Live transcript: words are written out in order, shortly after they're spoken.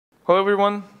Hello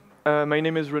everyone, my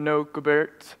name is Renaud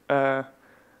Gaubert.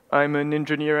 I'm an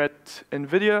engineer at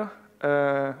NVIDIA.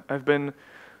 I've been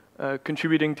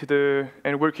contributing to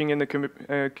and working in the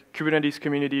Kubernetes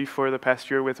community for the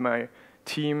past year with my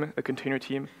team, a container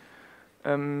team.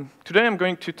 Today I'm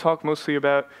going to talk mostly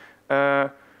about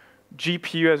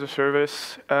GPU as a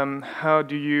service. How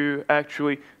do you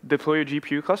actually deploy a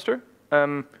GPU cluster?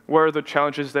 What are the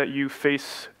challenges that you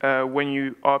face when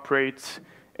you operate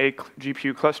a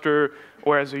GPU cluster,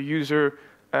 or as a user,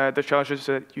 the challenges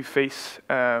that you face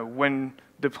when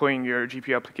deploying your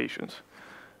GPU applications.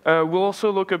 We'll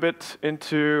also look a bit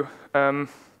into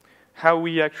how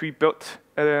we actually built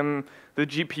the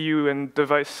GPU and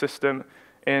device system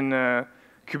in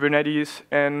Kubernetes,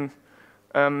 and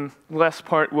last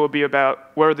part will be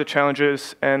about what are the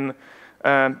challenges and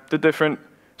the different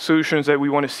solutions that we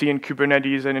want to see in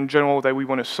Kubernetes and in general that we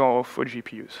want to solve for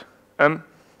GPUs.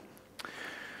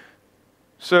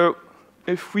 So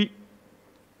if we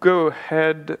go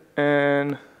ahead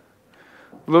and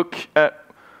look at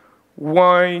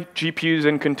why GPUs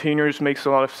and containers makes a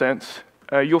lot of sense,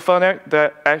 you'll find out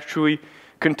that actually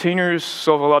containers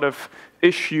solve a lot of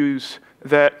issues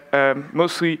that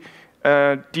mostly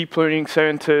deep learning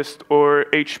scientists or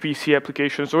HPC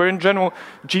applications, or in general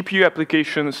GPU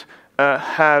applications,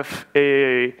 have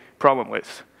a problem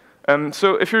with.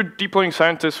 So if you're a deep learning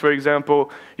scientist, for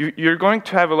example, you're going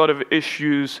to have a lot of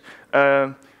issues.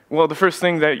 Well, the first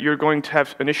thing that you're going to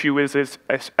have an issue with is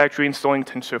actually installing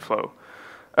TensorFlow.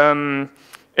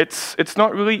 It's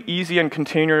not really easy in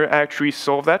container actually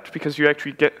solve that, because you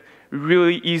actually get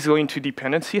really easily into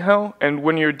dependency hell. And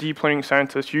when you're a deep learning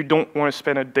scientist, you don't want to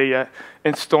spend a day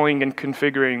installing and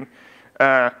configuring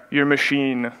your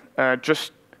machine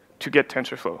just to get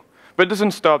TensorFlow. But it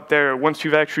doesn't stop there. Once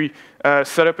you've actually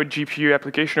set up a GPU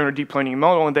application or a deep learning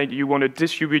model and that you want to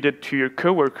distribute it to your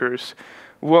coworkers,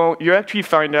 well, you actually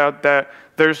find out that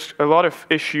there's a lot of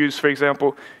issues. For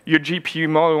example, your GPU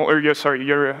model, or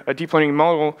your deep learning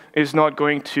model is not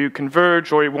going to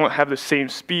converge, or it won't have the same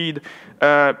speed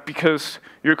because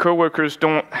your coworkers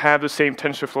don't have the same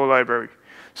TensorFlow library.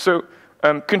 So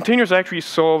containers actually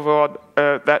solve a lot,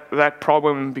 that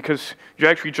problem, because you're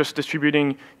actually just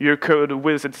distributing your code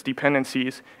with its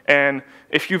dependencies. And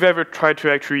if you've ever tried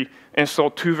to actually install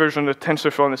 2 versions of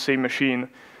TensorFlow on the same machine,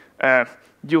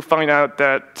 you'll find out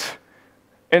that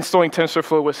installing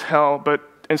TensorFlow was hell, but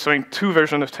installing 2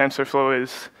 versions of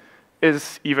TensorFlow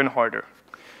is even harder.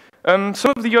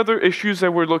 Some of the other issues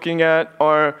that we're looking at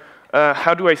are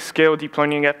how do I scale a deep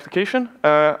learning application?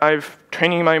 I've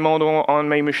training my model on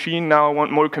my machine. Now I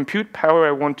want more compute power.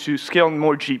 I want to scale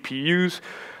more GPUs.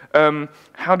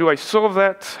 How do I solve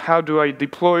that? How do I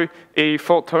deploy a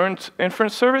fault-tolerant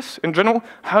inference service? In general,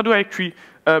 how do I actually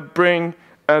bring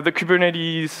the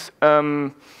Kubernetes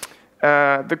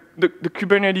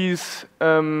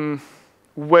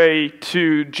way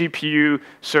to GPU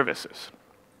services?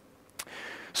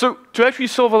 So to actually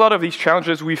solve a lot of these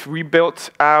challenges, we've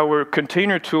rebuilt our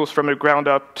container tools from the ground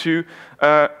up to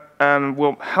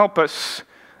will help us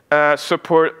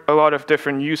support a lot of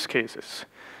different use cases.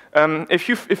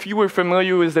 If you were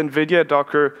familiar with NVIDIA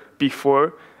Docker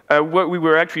before, what we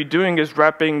were actually doing is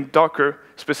wrapping Docker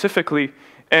specifically,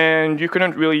 and you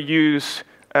couldn't really use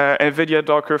NVIDIA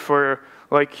Docker for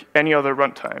like any other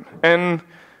runtime. And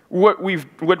what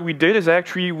we did is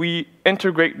actually we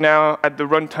integrate now at the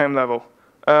runtime level.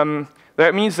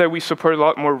 That means that we support a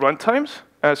lot more runtimes.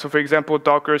 So for example,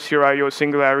 Docker, CRI-O,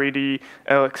 Singularity,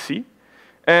 LXC.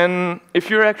 And if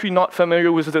you're actually not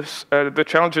familiar with this, the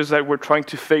challenges that we're trying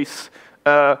to face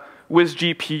with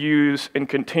GPUs and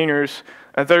containers,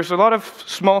 there's a lot of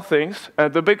small things.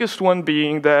 The biggest one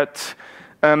being that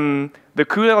the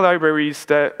CUDA libraries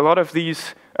that a lot of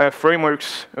these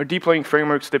frameworks, or deep learning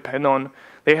frameworks, depend on,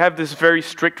 they have this very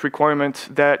strict requirement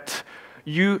that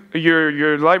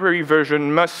your library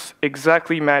version must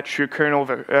exactly match your kernel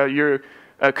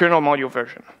module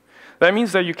version. That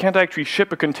means that you can't actually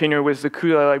ship a container with the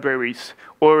CUDA libraries,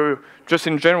 or just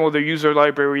in general the user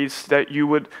libraries that you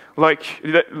would like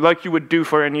you would do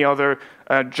for any other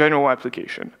general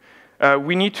application.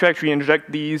 We need to actually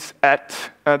inject these at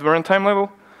the runtime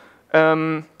level,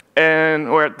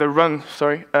 or at the run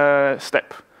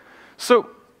step. So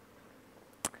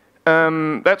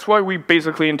that's why we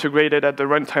basically integrated at the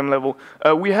runtime level.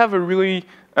 We have a really,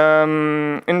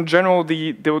 in general,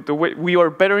 the way we are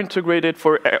better integrated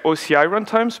for OCI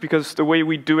runtimes, because the way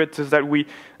we do it is that we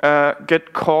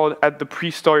get called at the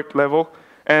pre-start level,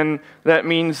 and that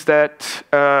means that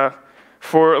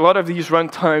for a lot of these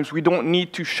runtimes, we don't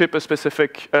need to ship a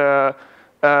specific, for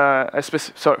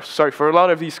a lot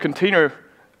of these container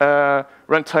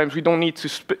runtimes, we don't need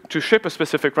to ship a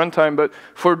specific runtime, but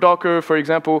for Docker, for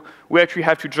example, we actually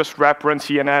have to just wrap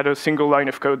runc and add a single line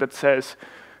of code that says,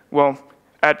 well,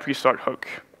 add restart hook.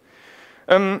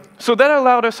 So that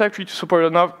allowed us actually to support a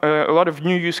lot of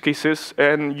new use cases,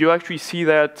 and you actually see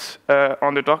that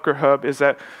on the Docker Hub is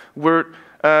that we're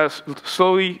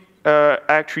slowly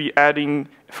actually adding,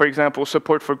 for example,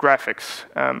 support for graphics.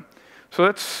 So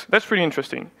that's pretty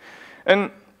interesting.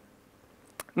 And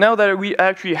now that we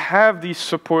actually have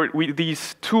these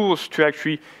these tools to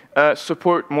actually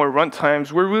support more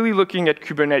runtimes, we're really looking at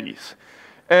Kubernetes.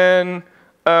 And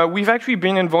we've actually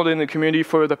been involved in the community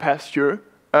for the past year.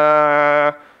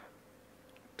 At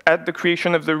the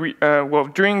creation of the, well,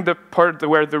 during the part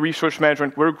where the resource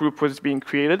management work group was being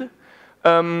created,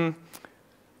 the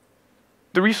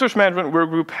resource management work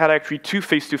group had actually two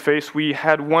face-to-face. We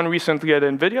had one recently at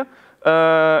NVIDIA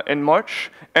in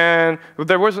March, and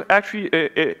there was actually,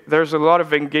 there's a lot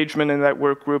of engagement in that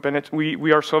work group, and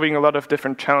we are solving a lot of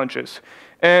different challenges.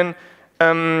 And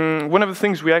one of the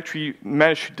things we actually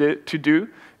managed to do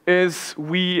is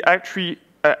we actually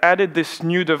added this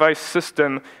new device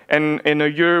system, and in a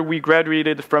year we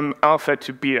graduated from alpha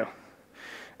to beta.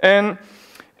 And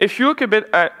if you look a bit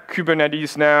at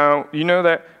Kubernetes now, you know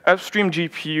that upstream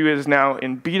GPU is now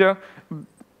in beta,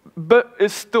 but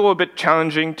it's still a bit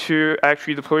challenging to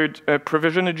actually deploy,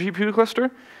 provision a GPU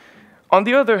cluster. On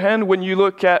the other hand, when you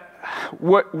look at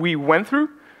what we went through,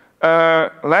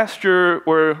 last year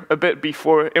or a bit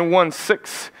before, in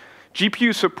 1.6,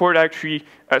 GPU support actually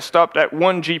stopped at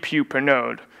 1 GPU per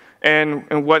node. And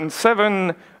in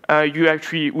 1.7,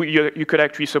 you could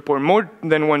actually support more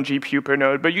than 1 GPU per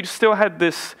node, but you still had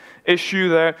this issue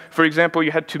that, for example,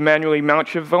 you had to manually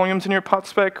mount your volumes in your pod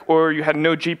spec, or you had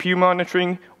no GPU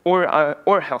monitoring,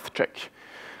 or health check.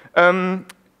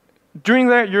 During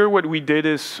that year, what we did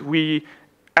is we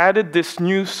added this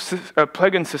new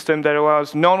plugin system that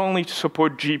allows not only to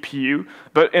support GPU,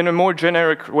 but in a more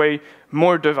generic way,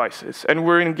 more devices. And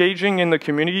we're engaging in the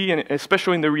community, and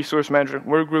especially in the resource management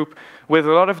work group, with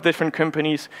a lot of different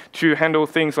companies to handle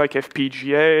things like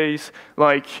FPGAs,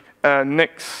 like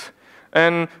NICs,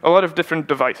 and a lot of different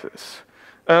devices.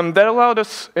 That allowed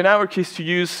us, in our case, to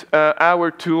use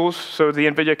our tools, so the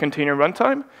NVIDIA Container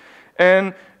Runtime.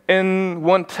 And in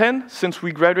 1.10, since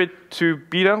we graduated to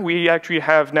beta, we actually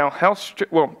have now health check.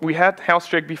 Well, we had health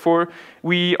check before.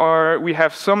 We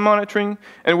have some monitoring,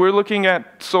 and we're looking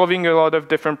at solving a lot of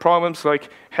different problems like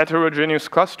heterogeneous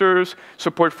clusters,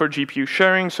 support for GPU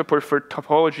sharing, support for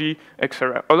topology,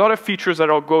 etc. A lot of features that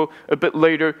I'll go a bit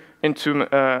later into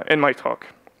in my talk.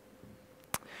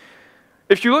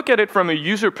 If you look at it from a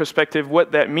user perspective,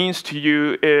 what that means to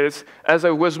you is, as I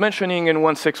was mentioning in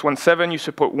 1.6, 1.7, you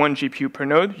support 1 GPU per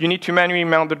node. You need to manually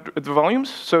mount the volumes.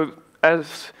 So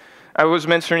as I was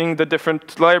mentioning the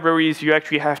different libraries, you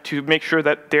actually have to make sure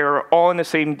that they're all in the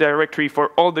same directory for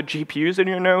all the GPUs in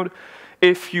your node.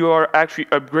 If you are actually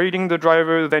upgrading the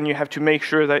driver, then you have to make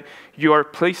sure that you are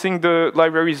placing the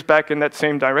libraries back in that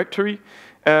same directory.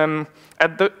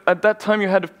 At that time, you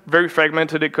had a very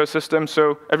fragmented ecosystem,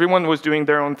 so everyone was doing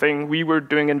their own thing. We were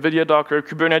doing NVIDIA Docker.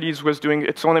 Kubernetes was doing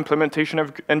its own implementation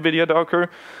of NVIDIA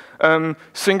Docker.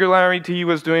 Singularity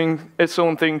was doing its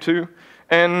own thing, too.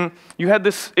 And you had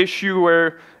this issue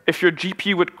where if your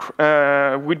GPU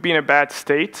would be in a bad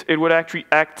state, it would actually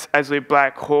act as a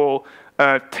black hole,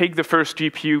 take the first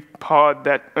GPU pod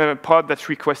that's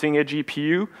requesting a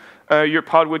GPU. Your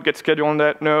pod would get scheduled on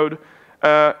that node.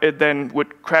 It then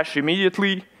would crash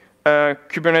immediately.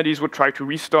 Kubernetes would try to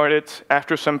restart it.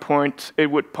 After some point, it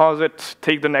would pause it,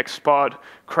 take the next pod,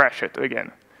 crash it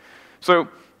again. So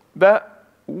that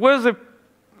was a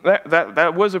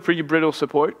pretty brittle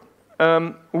support.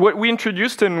 What we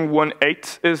introduced in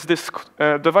 1.8 is this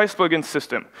device plugin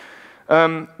system.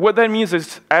 What that means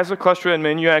is, as a cluster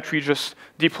admin, you actually just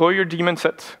deploy your daemon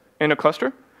set in a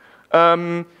cluster.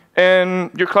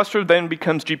 And your cluster then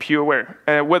becomes GPU aware.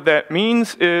 What that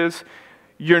means is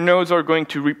your nodes are going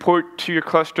to report to your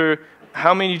cluster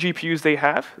how many GPUs they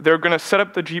have. They're going to set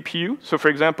up the GPU. So for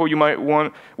example, you might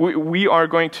want, we are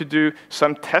going to do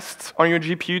some tests on your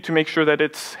GPU to make sure that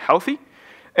it's healthy.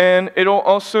 And it'll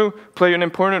also play an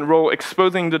important role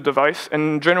exposing the device, and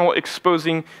in general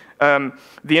exposing the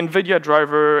NVIDIA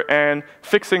driver and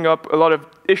fixing up a lot of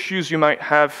issues you might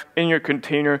have in your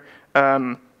container.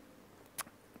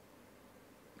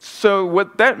 So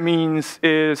what that means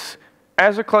is,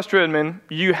 as a cluster admin,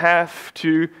 you have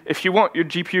to, if you want your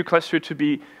GPU cluster to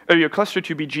be, or your cluster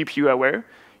to be GPU aware,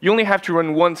 you only have to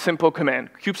run one simple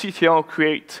command: kubectl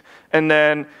create, and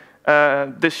then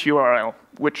this URL,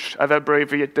 which I've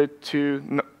abbreviated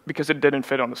to because it didn't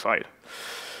fit on the slide.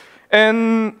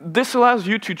 And this allows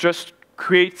you to just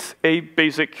create a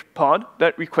basic pod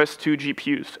that requests 2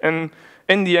 GPUs. And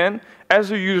in the end,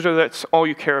 as a user, that's all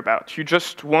you care about. You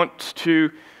just want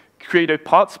to create a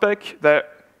pod spec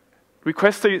that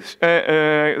requests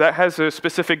that has a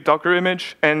specific Docker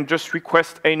image and just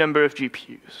request a number of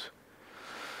GPUs.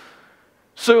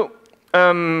 So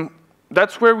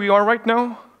that's where we are right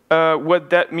now. What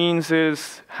that means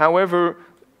is, however,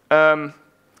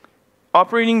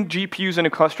 operating GPUs in a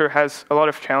cluster has a lot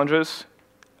of challenges,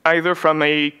 either from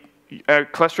a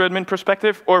cluster admin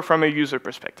perspective or from a user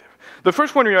perspective. The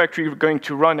first one you're actually going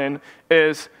to run in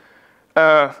is,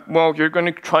 well, you're going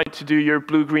to try to do your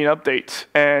blue-green update,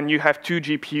 and you have 2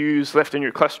 GPUs left in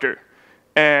your cluster.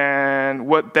 And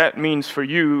what that means for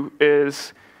you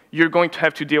is you're going to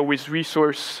have to deal with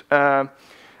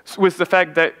with the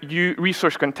fact that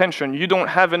resource contention. You don't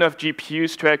have enough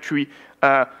GPUs to actually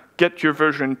get your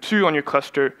version 2 on your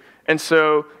cluster, and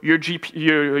so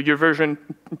the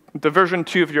version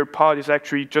 2 of your pod is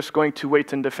actually just going to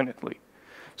wait indefinitely.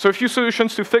 So a few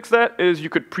solutions to fix that is you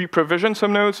could pre-provision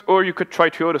some nodes, or you could try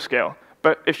to autoscale.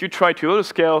 But if you try to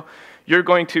autoscale, you're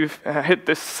going to hit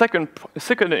this second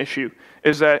issue,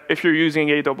 is that if you're using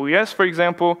AWS, for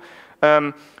example,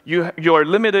 you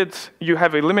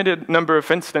have a limited number of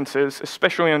instances,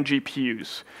 especially on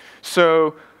GPUs.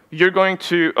 So you're going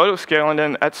to autoscale, and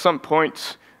then at some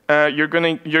point, you're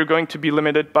going to be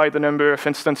limited by the number of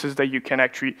instances that you can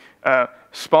actually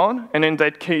spawn. And in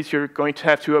that case, you're going to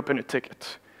have to open a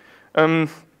ticket.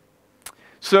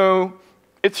 So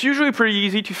it's usually pretty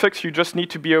easy to fix. You just need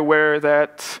to be aware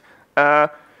that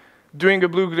doing a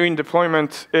blue-green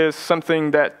deployment is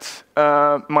something that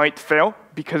might fail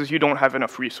because you don't have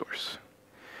enough resource.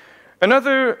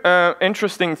 Another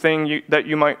interesting thing that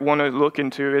you might want to look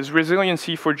into is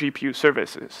resiliency for GPU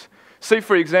services. Say,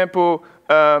 for example,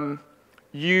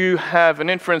 you have an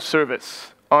inference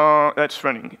service that's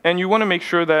running, and you want to make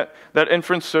sure that that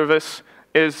inference service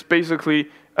is basically,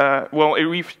 well, it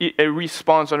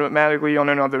respawns automatically on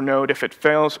another node if it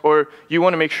fails, or you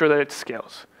want to make sure that it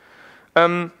scales.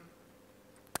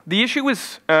 The issue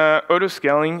with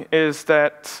autoscaling is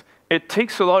that it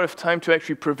takes a lot of time to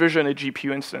actually provision a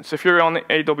GPU instance. If you're on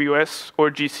AWS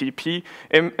or GCP,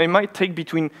 it might take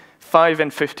between 5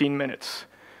 and 15 minutes.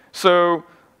 So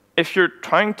if you're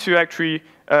trying to actually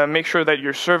make sure that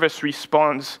your service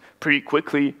responds pretty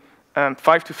quickly,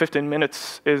 5 to 15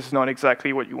 minutes is not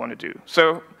exactly what you want to do.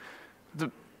 So the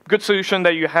good solution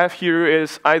that you have here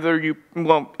is either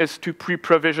is to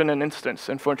pre-provision an instance,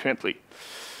 unfortunately.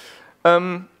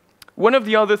 One of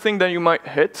the other things that you might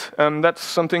hit, that's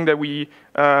something that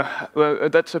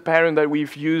that's a pattern that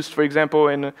we've used, for example,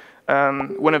 in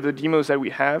one of the demos that we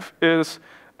have, is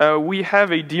we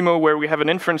have a demo where we have an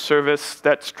inference service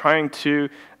that's trying to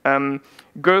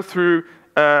go through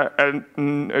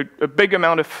a big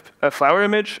amount of flower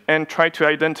image and try to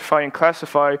identify and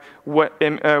classify what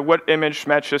image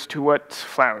matches to what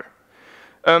flower.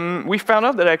 We found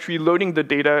out that actually loading the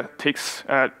data takes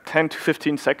 10 to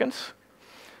 15 seconds.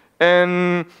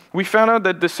 And we found out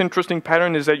that this interesting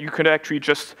pattern is that you could actually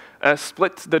just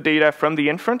split the data from the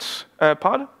inference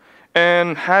pod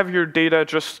and have your data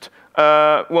just,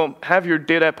 have your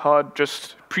data pod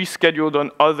just pre-scheduled on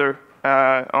other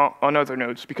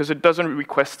nodes, because it doesn't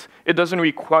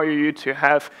require you to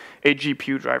have a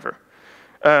GPU driver,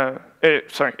 a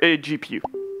GPU.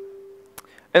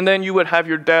 And then you would have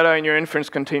your data in your inference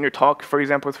container talk, for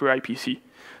example, through IPC.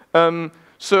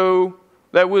 So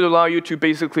that would allow you to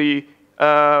basically,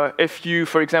 if you,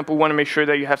 for example, want to make sure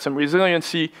that you have some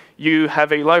resiliency, you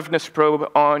have a liveness probe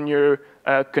on your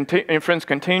inference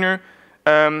container.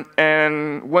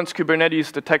 And once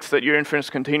Kubernetes detects that your inference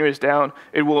container is down,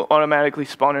 it will automatically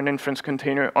spawn an inference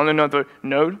container on another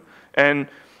node. And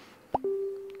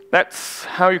that's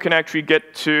how you can actually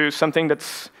get to something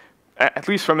that's, at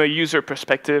least from a user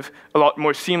perspective, a lot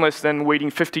more seamless than waiting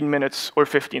 15 minutes or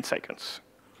 15 seconds.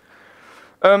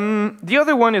 The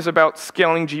other one is about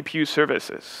scaling GPU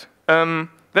services.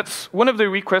 That's one of the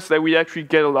requests that we actually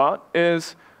get a lot,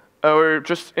 is, or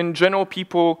just in general,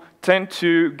 people tend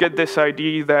to get this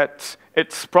idea that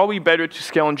it's probably better to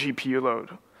scale on GPU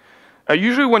load.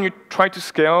 Usually when you try to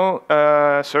scale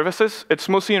services, it's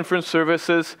mostly inference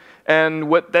services, and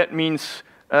what that means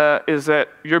is that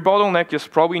your bottleneck is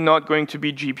probably not going to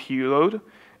be GPU load,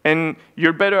 and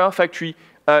you're better off actually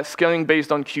scaling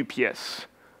based on QPS.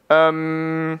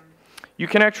 You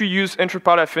can actually use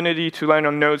interpod affinity to land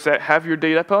on nodes that have your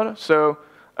data pod. So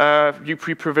you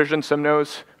pre-provision some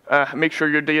nodes, make sure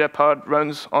your data pod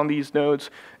runs on these nodes,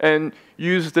 and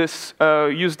use the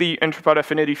interpod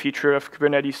affinity feature of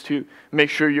Kubernetes to make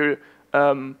sure your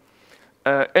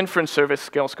inference service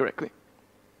scales correctly.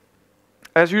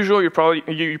 As usual, you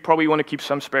probably want to keep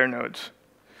some spare nodes.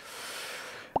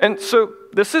 And so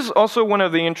this is also one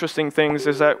of the interesting things,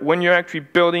 is that when you're actually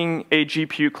building a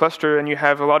GPU cluster and you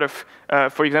have a lot of,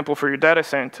 for example, for your data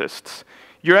scientists,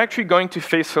 you're actually going to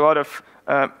face a lot of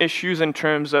issues in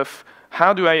terms of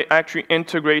how do I actually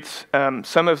integrate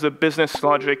some of the business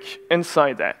logic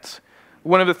inside that.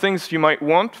 One of the things you might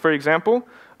want, for example,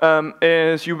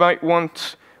 is you might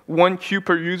want 1 queue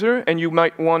per user, and you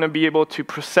might want to be able to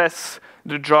process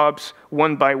the jobs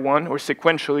one by one or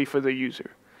sequentially for the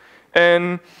user.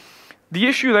 And the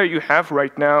issue that you have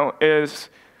right now is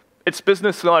it's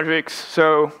business logic,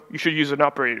 so you should use an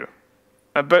operator.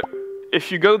 But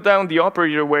if you go down the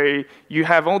operator way, you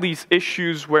have all these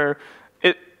issues where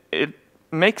it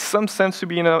makes some sense to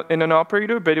be in an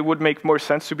operator, but it would make more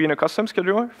sense to be in a custom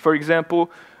scheduler. For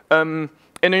example, in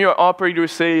your operator,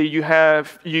 say you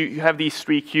have these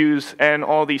 3 queues and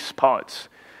all these pods.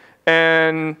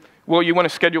 And, well, you want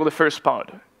to schedule the first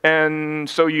pod. And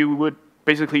so you would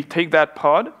basically take that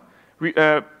pod,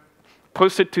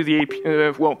 post it to the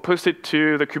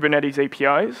Kubernetes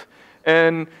APIs,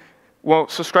 and well,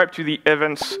 subscribe to the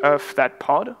events of that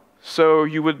pod. So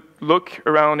you would look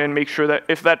around and make sure that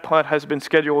if that pod has been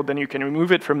scheduled, then you can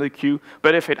remove it from the queue.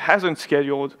 But if it hasn't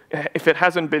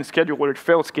been scheduled or it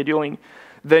failed scheduling,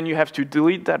 then you have to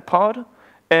delete that pod.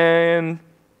 And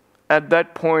at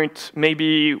that point,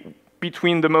 maybe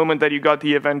between the moment that you got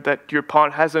the event that your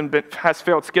pod has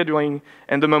failed scheduling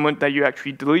and the moment that you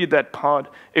actually deleted that pod,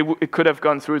 it could have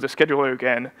gone through the scheduler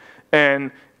again and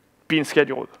been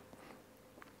scheduled.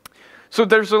 So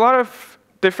there's a lot of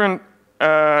different,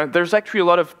 there's actually a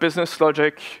lot of business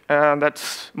logic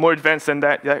that's more advanced than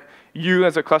that you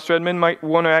as a cluster admin might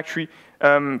want to actually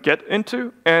get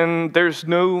into, and there's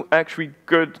no actually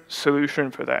good solution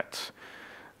for that.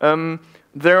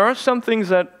 There are some things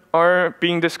that are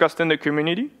being discussed in the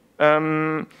community.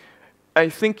 I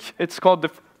think it's called the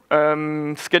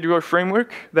scheduler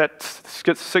framework that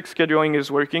SIG scheduling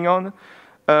is working on.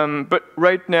 But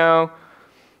right now,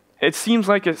 it seems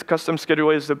like a custom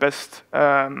scheduler is the best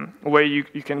way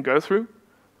you can go through.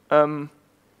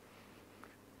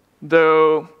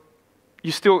 Though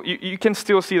you can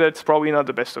still see that it's probably not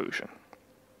the best solution.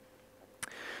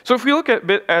 So if we look a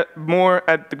bit more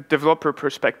at the developer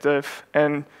perspective,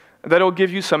 and that'll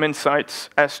give you some insights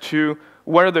as to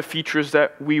what are the features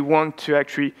that we want to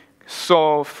actually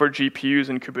solve for GPUs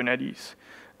in Kubernetes.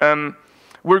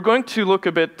 We're going to look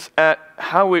a bit at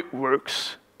how it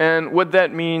works, and what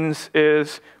that means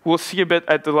is we'll look a bit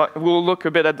at the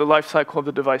lifecycle of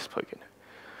the device plugin.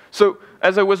 So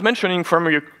as I was mentioning, from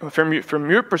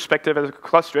your perspective as a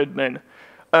cluster admin,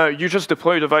 you just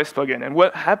deploy a device plugin, and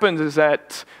what happens is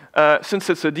that since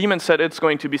it's a daemon set, it's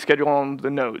going to be scheduled on the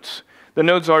nodes. The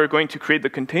nodes are going to create the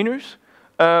containers.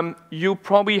 You'll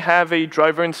probably have a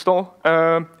driver install.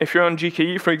 If you're on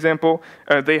GKE, for example,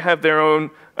 they have their own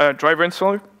driver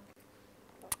installer.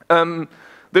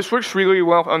 This works really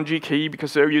well on GKE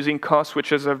because they're using COS,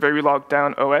 which is a very locked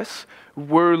down OS.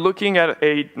 We're looking at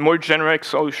a more generic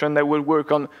solution that would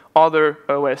work on other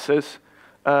OSs,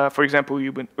 for example,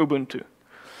 Ubuntu.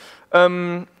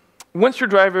 Once your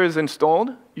driver is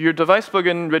installed, your device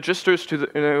plugin registers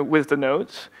to with the node,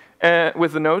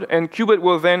 and Qubit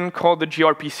will then call the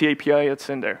gRPC API that's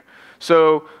in there.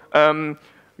 So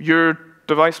your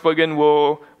device plugin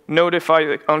will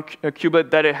notify on Qubit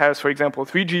that it has, for example,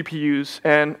 3 GPUs,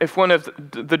 and if one of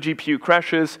the GPU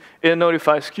crashes, it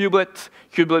notifies Qubit.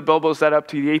 Qubit bubbles that up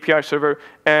to the API server,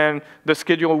 and the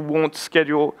schedule won't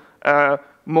schedule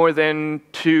more than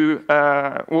 2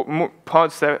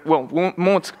 pods that, well,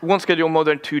 won't schedule more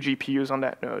than 2 GPUs on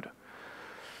that node.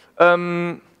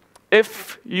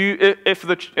 If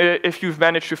you've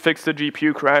managed to fix the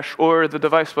GPU crash, or the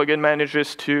device plugin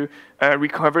manages to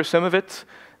recover some of it,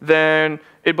 then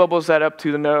it bubbles that up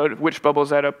to the node, which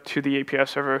bubbles that up to the API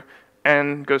server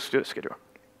and goes to the scheduler.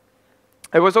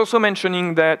 I was also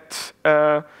mentioning that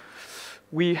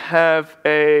we have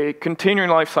a container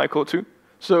lifecycle too.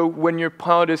 So when your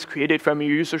pod is created from a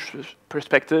user's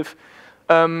perspective,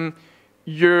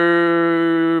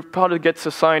 your pod gets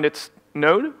assigned its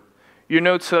node. Your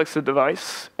node selects the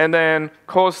device and then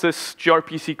calls this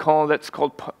gRPC call that's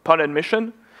called pod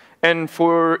admission. And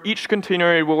for each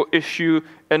container, it will issue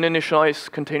an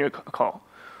initialized container call.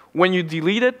 When you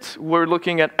delete it, we're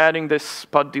looking at adding this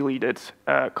pod deleted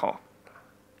call.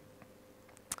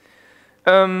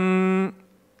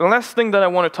 The last thing that I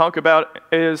want to talk about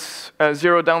is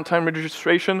zero downtime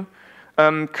registration.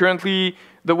 Currently,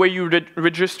 the way you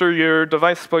register your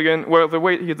device plugin, well, the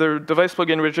way the device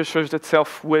plugin registers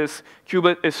itself with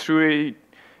Qubit is through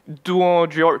dual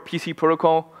gRPC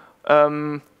protocol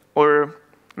or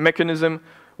mechanism.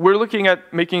 We're looking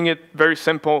at making it very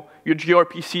simple. Your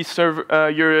gRPC server,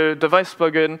 your device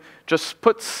plugin just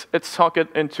puts its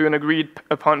socket into an agreed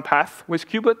upon path with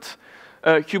kubelet.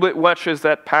 Kubelet watches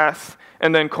that path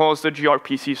and then calls the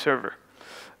gRPC server.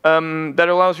 That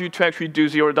allows you to actually do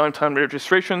zero downtime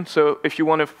registration. So if you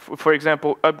want to, for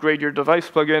example, upgrade your device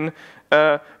plugin,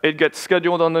 it gets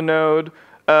scheduled on the node,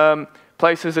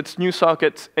 places its new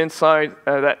sockets inside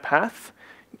that path.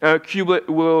 Kubelet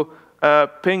will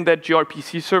ping that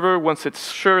gRPC server. Once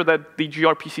it's sure that the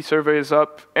gRPC server is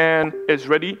up and is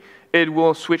ready, it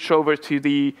will switch over to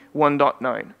the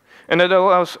 1.9. And that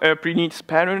allows a pretty neat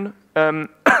pattern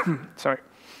sorry,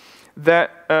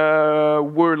 that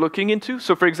we're looking into.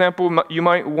 So for example, you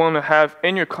might want to have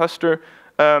in your cluster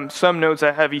some nodes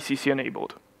that have ECC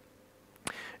enabled.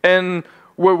 And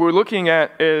what we're looking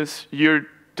at is your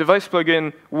device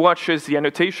plugin watches the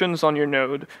annotations on your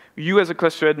node. You as a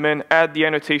cluster admin add the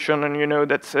annotation on your node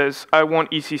that says, I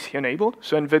want ECC enabled.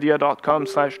 So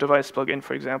nvidia.com/device plugin,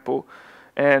 for example,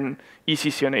 and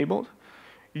ECC enabled.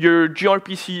 Your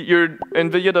gRPC, your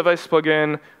NVIDIA device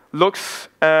plugin looks,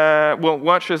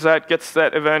 watches that, gets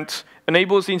that event,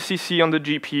 enables ECC on the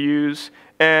GPUs,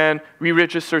 and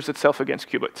re-registers itself against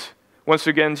kubelet. Once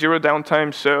again, zero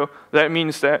downtime, so that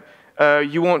means that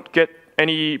you won't get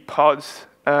any pods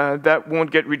that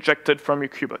won't get rejected from your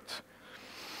kubelet.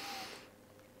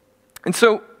 And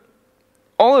so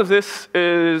all of this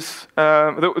is,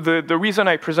 the reason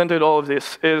I presented all of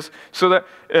this is so that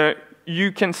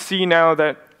you can see now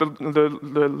that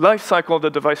the life cycle of the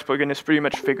device plugin is pretty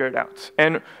much figured out.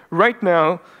 And right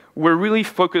now, we're really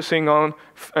focusing on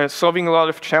solving a lot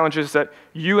of challenges that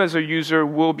you as a user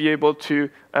will be able to,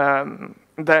 as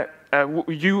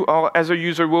a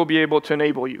user will be able to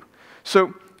enable you.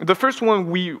 So the first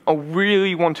one we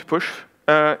really want to push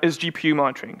is GPU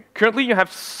monitoring. Currently, you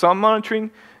have some monitoring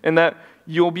in that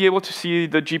you'll be able to see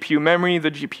the GPU memory,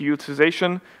 the GPU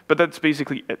utilization, but that's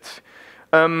basically it.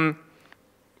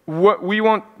 What we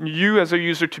want you as a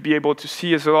user to be able to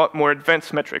see is a lot more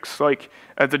advanced metrics, like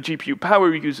the GPU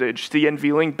power usage, the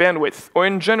NVLink bandwidth, or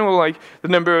in general, like the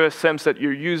number of SMs that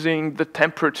you're using, the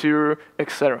temperature,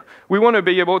 etc. We want to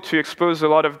be able to expose a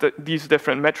lot of these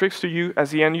different metrics to you as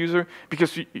the end user,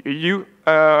 because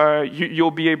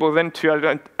you'll be able then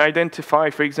to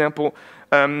identify, for example,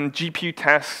 GPU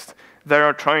tasks that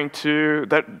are trying to,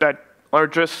 that are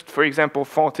just, for example,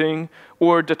 faulting,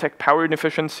 or detect power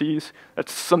inefficiencies.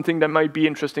 That's something that might be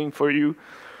interesting for you.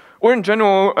 Or in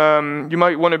general, you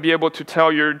might want to be able to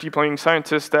tell your deep learning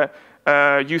scientists that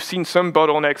you've seen some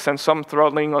bottlenecks and some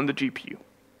throttling on the GPU.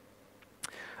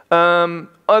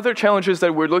 Other challenges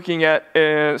that we're looking at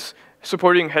is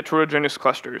supporting heterogeneous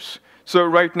clusters. So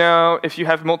right now, if you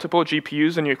have multiple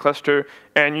GPUs in your cluster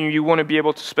and you want to be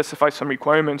able to specify some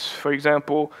requirements, for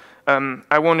example,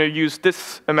 I want to use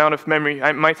this amount of memory.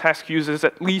 My task uses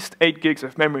at least 8 gigs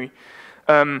of memory.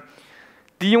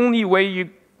 The only way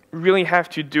you really have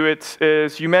to do it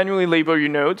is you manually label your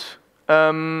nodes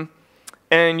and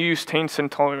use taints and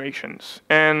tolerations.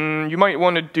 And you might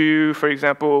want to do, for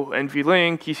example,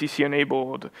 NVLink, ECC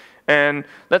enabled. And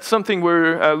that's something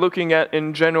we're looking at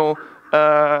in general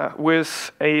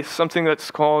with something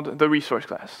that's called the resource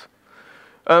class.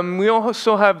 We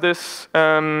also have this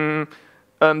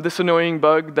this annoying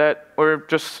bug that, or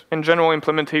just in general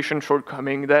implementation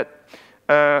shortcoming that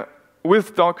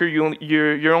with Docker,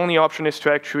 your only option is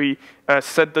to actually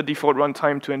set the default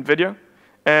runtime to NVIDIA.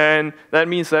 And that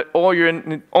means that all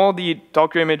the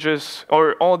Docker images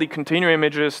or all the container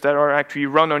images that are actually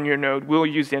run on your node will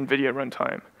use the NVIDIA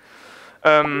runtime.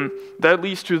 That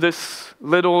leads to this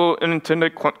little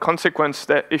unintended consequence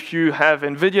that if you have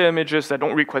NVIDIA images that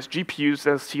don't request GPUs,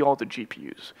 they'll see all the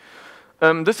GPUs.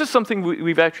 This is something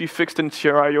we've actually fixed in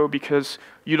CRIO because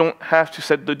you don't have to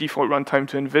set the default runtime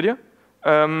to NVIDIA.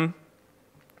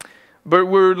 But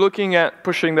we're looking at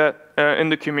pushing that in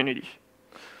the community.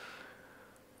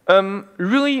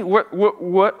 Really,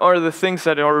 what are the things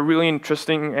that are really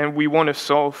interesting and we want to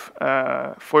solve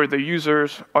for the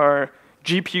users are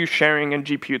GPU sharing and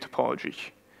GPU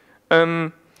topology.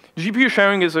 GPU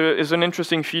sharing is an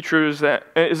interesting feature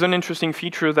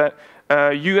that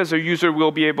you as a user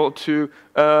will be able to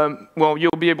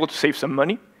you'll be able to save some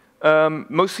money.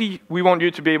 Mostly, we want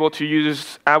you to be able to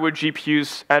use our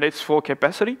GPUs at its full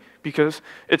capacity because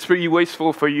it's pretty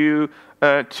wasteful for you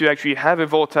to actually have a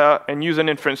Volta and use an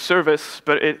inference service,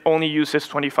 but it only uses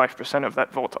 25% of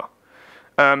that Volta.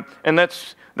 And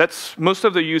that's most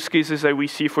of the use cases that we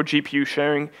see for GPU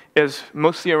sharing is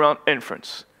mostly around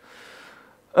inference.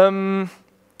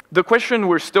 The question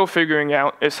we're still figuring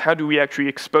out is how do we actually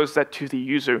expose that to the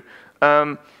user?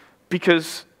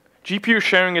 Because GPU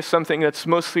sharing is something that's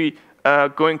mostly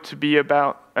going to be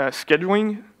about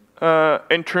scheduling.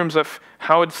 In terms of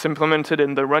how it's implemented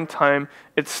in the runtime,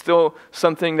 it's still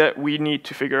something that we need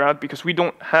to figure out because we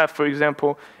don't have, for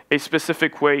example, a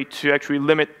specific way to actually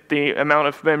limit the amount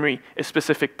of memory a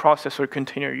specific processor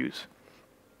container use.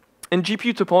 And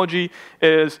GPU topology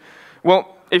is,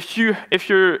 well, if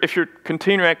your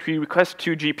container actually requests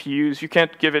 2 GPUs, you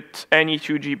can't give it any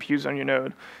 2 GPUs on your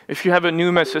node. If you have a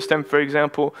NUMA system, for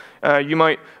example, you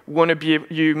might want to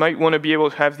be able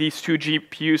to have these 2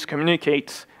 GPUs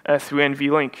communicate through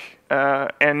NVLink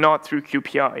and not through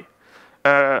QPI.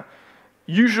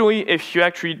 Usually, if you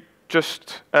actually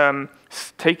just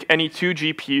take any 2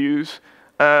 GPUs,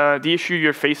 the issue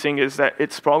you're facing is that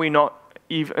it's probably not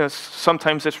even,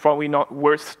 sometimes it's probably not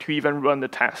worth to even run the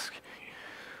task.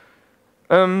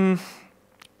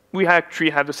 We actually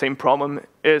have the same problem,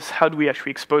 is how do we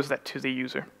actually expose that to the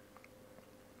user?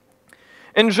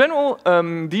 In general,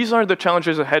 these are the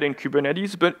challenges ahead in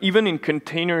Kubernetes, but even in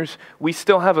containers, we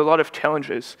still have a lot of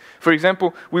challenges. For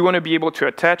example, we want to be able to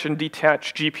attach and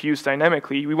detach GPUs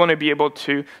dynamically. We want to be able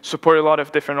to support a lot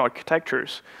of different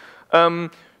architectures. So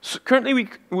currently,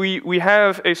 we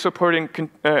have a support in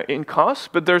COS,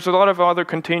 but there's a lot of other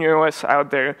container OS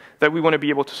out there that we want to be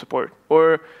able to support.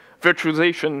 Or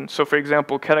virtualization, so for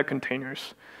example, Kata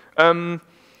containers.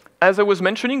 As I was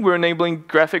mentioning, we're enabling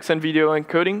graphics and video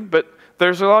encoding, but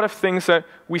there's a lot of things that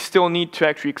we still need to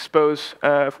actually expose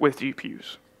with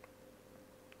GPUs.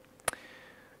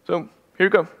 So here you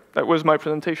go. That was my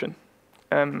presentation.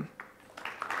 Thank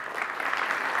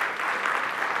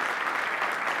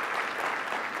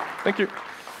you.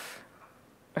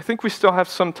 I think we still have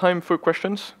some time for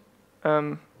questions.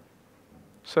 I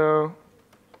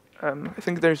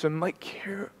think there's a mic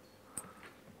here.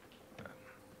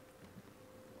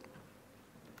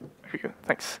 Here you go.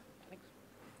 Thanks.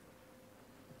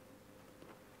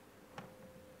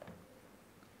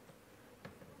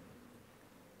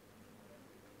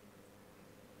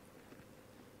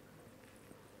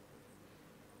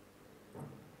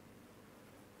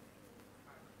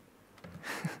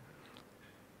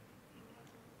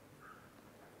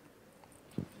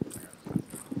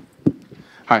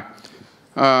 Hi.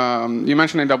 You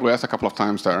mentioned AWS a couple of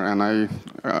times there, and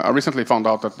I recently found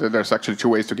out that there's actually 2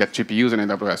 ways to get GPUs in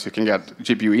AWS. You can get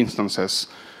GPU instances,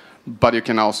 but you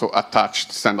can also attach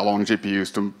standalone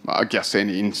GPUs to, I guess,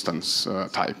 any instance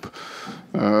type.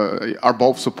 Are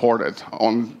both supported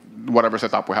on whatever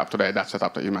setup we have today, that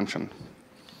setup that you mentioned?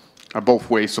 Are both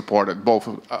ways supported, both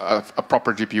a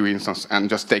proper GPU instance and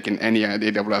just taking any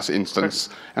AWS instance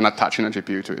and attaching a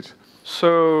GPU to it?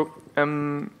 So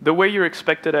the way you're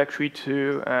expected actually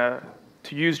to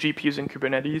use GPUs in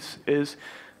Kubernetes is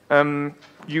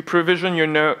you provision your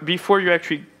node, before you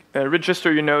actually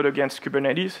register your node against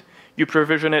Kubernetes, you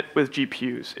provision it with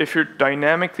GPUs. If you're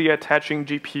dynamically attaching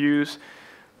GPUs,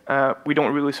 we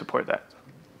don't really support that.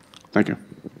 Thank you.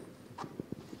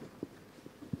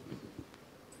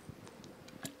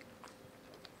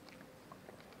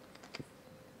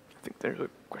 I think there's a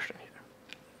question here.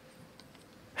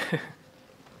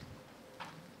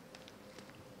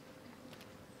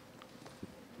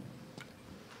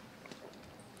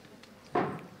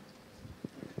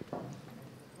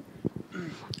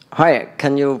 Hi,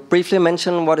 can you briefly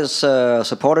mention what is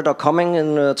supported or coming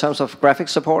in terms of graphics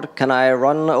support? Can I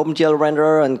run OpenGL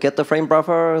render and get the frame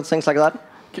buffer, things like that?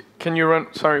 Can you run,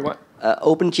 sorry, what?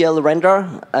 OpenGL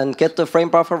render and get the frame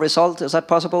buffer result. Is that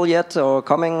possible yet or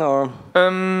coming? Or?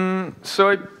 So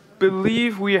I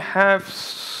believe we have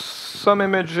some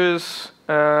images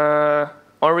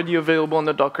already available on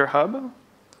the Docker Hub.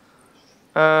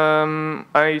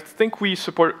 I think we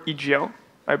support EGL.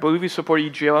 I believe we support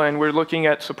EGL, and we're looking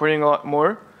at supporting a lot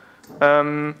more.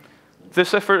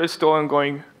 This effort is still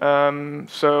ongoing.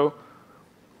 So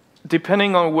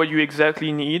depending on what you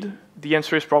exactly need, the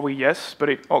answer is probably yes, but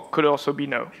it could also be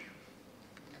no.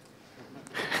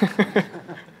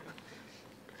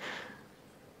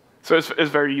 So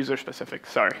it's very user-specific,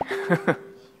 sorry.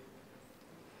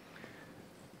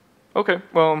 OK,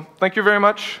 well, thank you very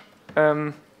much.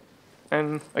 And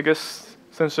I guess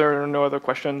since there are no other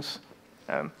questions,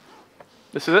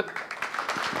 this is it.